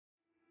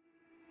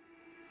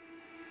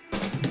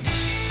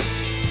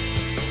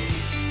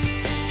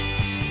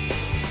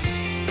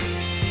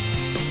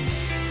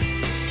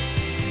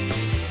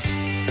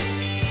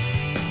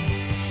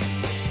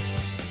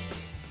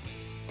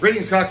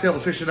Greetings, cocktail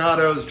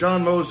aficionados.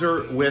 John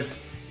Moser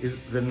with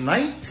the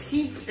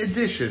 19th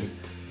edition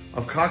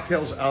of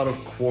Cocktails Out of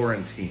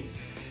Quarantine.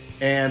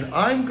 And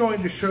I'm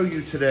going to show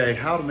you today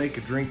how to make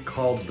a drink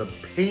called the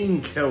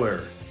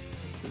Painkiller.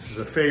 This is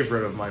a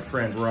favorite of my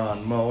friend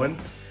Ron Moen.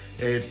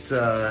 It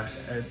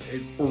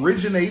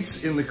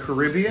originates in the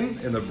Caribbean,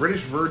 in the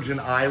British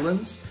Virgin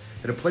Islands,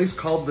 at a place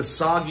called the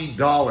Soggy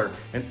Dollar.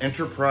 An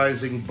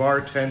enterprising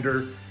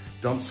bartender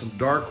dumped some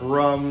dark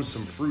rum,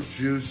 some fruit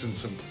juice, and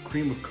some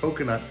cream of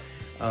coconut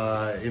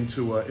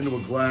into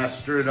a glass,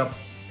 stirred it up,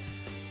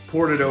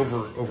 poured it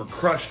over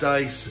crushed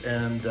ice,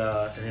 and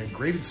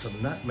grated some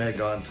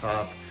nutmeg on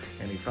top,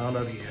 and he found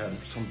out he had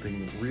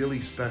something really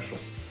special.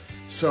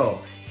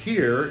 So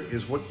here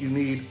is what you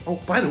need. Oh,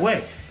 by the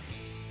way,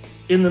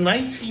 in the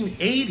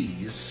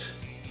 1980s,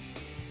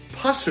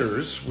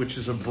 Pusser's, which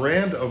is a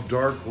brand of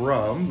dark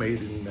rum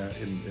made in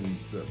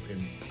the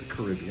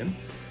Caribbean,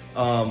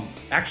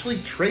 actually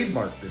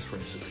trademarked this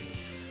recipe.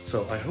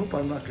 So I hope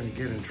I'm not going to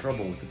get in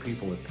trouble with the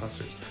people at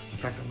Pusser's. In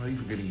fact, I'm not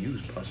even going to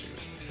use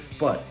Pusser's.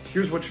 But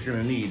here's what you're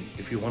going to need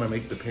if you want to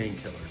make the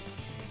Painkiller.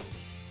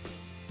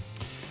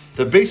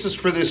 The basis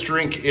for this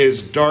drink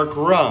is dark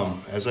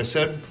rum. As I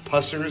said,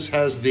 Pusser's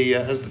has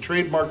the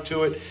trademark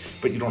to it,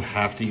 but you don't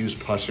have to use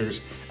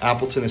Pusser's.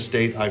 Appleton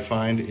Estate, I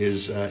find,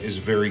 is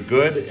very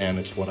good, and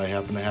it's what I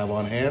happen to have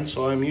on hand,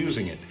 so I'm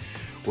using it.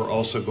 We're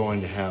also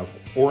going to have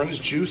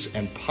orange juice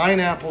and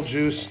pineapple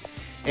juice,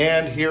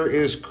 and here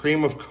is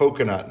cream of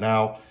coconut.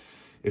 Now,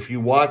 if you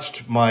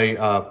watched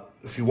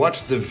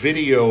the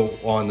video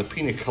on the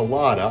pina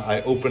colada,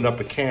 I opened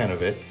up a can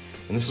of it,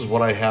 and this is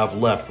what I have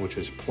left, which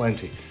is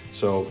plenty.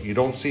 So you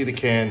don't see the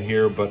can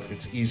here, but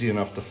it's easy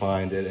enough to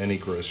find at any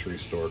grocery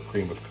store,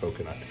 cream of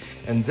coconut.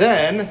 And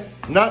then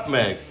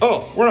nutmeg.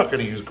 Oh, we're not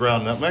gonna use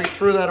ground nutmeg,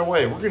 throw that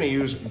away. We're gonna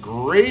use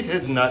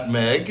grated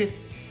nutmeg.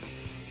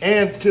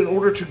 And in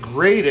order to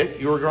grate it,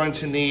 you're going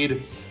to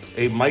need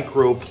a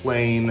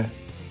microplane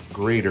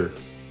grater.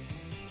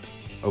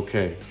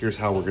 Okay, here's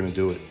how we're gonna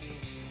do it.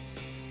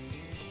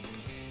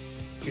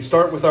 We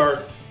start with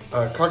our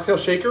cocktail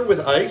shaker with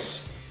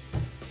ice.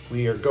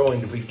 We are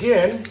going to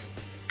begin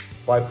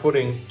by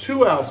putting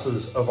 2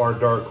 ounces of our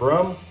dark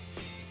rum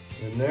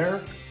in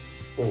there.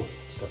 Oh, that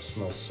stuff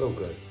smells so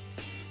good.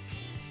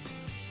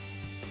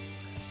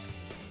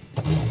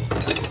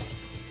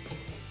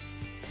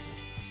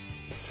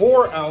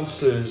 Four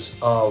ounces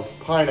of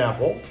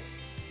pineapple.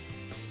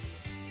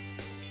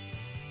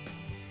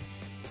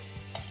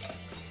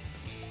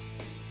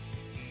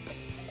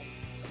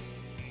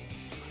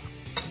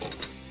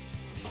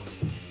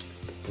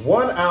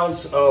 One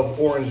ounce of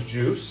orange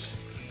juice.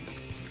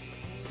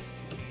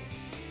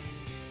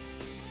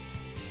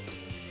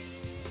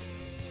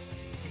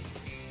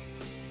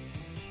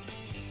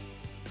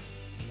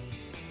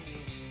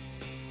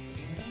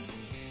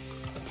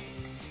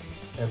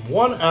 And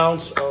 1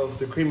 ounce of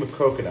the cream of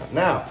coconut.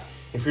 Now,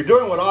 if you're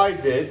doing what I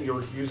did,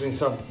 you're using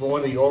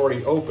one that you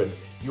already opened,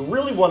 you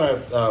really want to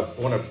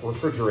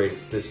refrigerate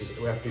this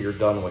after you're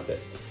done with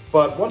it.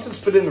 But once it's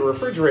been in the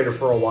refrigerator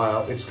for a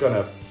while, it's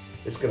gonna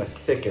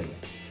thicken.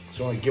 So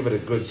you want to give it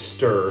a good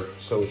stir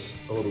so it's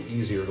a little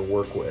easier to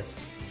work with.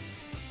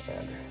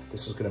 And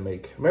this is going to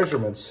make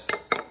measurements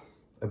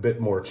a bit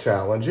more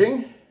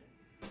challenging.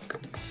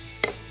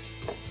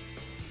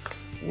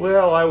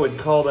 Well, I would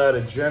call that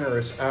a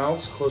generous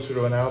ounce, closer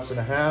to 1.5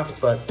 ounces,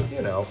 but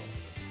you know,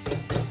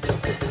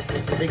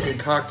 making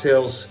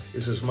cocktails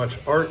is as much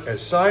art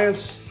as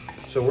science,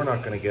 so we're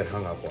not going to get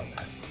hung up on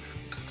that.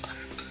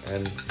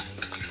 And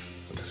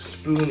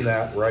spoon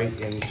that right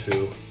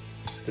into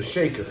the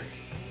shaker.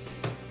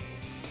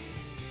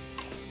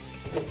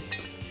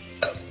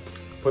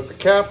 Put the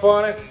cap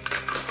on it,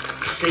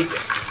 shake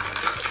it.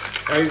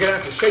 Now you're gonna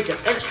have to shake it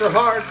extra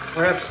hard,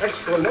 perhaps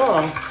extra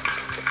long,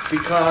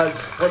 because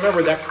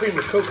remember that cream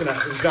of coconut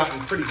has gotten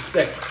pretty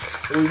thick.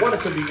 And we want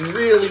it to be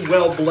really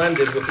well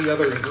blended with the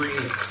other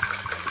ingredients.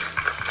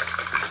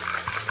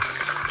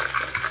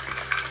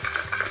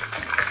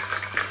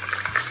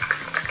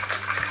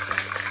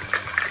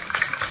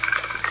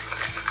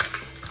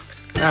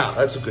 Now,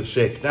 that's a good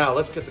shake. Now,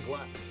 let's get the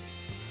glass.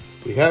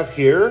 We have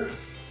here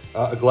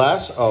a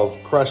glass of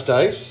crushed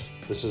ice.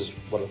 This is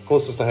what the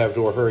closest I have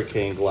to a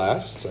hurricane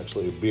glass. It's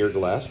actually a beer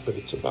glass, but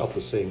it's about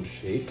the same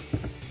shape.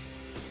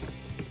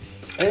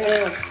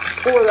 And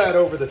pour that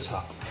over the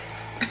top.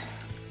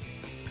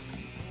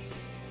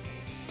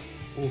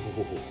 Ooh.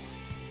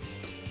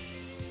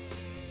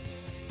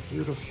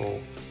 Beautiful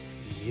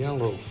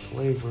yellow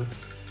flavor.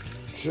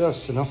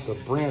 Just enough to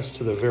bring us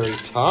to the very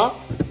top.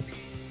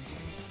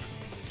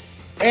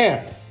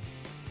 And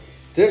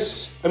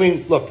this, I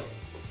mean, look,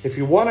 if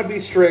you want to be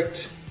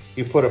strict,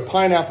 you put a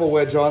pineapple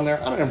wedge on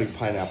there. I don't have any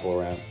pineapple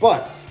around,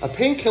 but a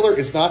painkiller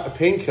is not a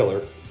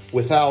painkiller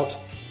without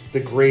the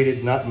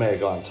grated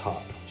nutmeg on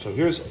top. So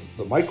here's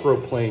the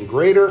microplane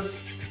grater.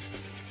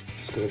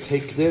 Just gonna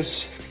take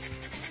this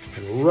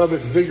and rub it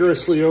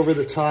vigorously over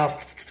the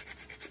top.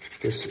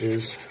 This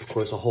is, of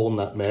course, a whole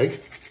nutmeg.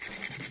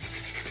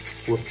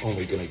 We're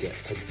only gonna get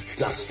a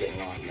dusting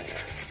on there.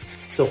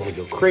 Don't want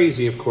to go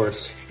crazy, of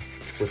course,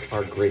 with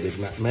our grated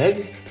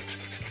nutmeg,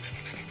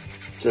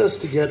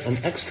 just to get an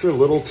extra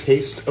little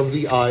taste of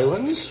the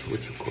islands,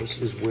 which of course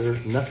is where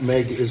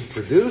nutmeg is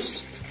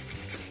produced,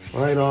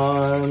 right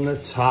on the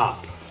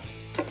top.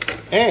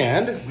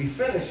 And we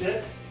finish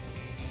it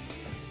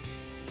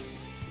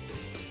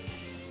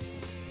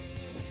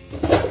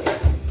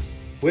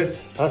with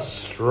a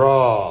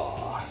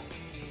straw.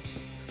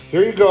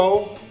 Here you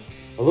go.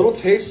 A little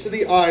taste of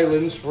the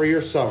islands for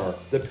your summer,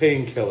 the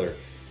Painkiller.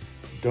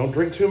 Don't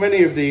drink too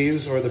many of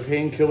these or the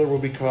Painkiller will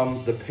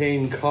become the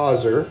pain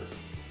causer.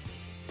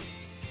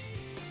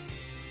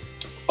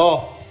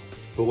 Oh,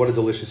 but what a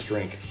delicious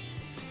drink.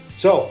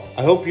 So,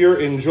 I hope you're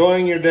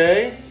enjoying your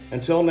day.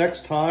 Until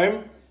next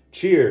time,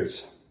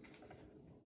 cheers.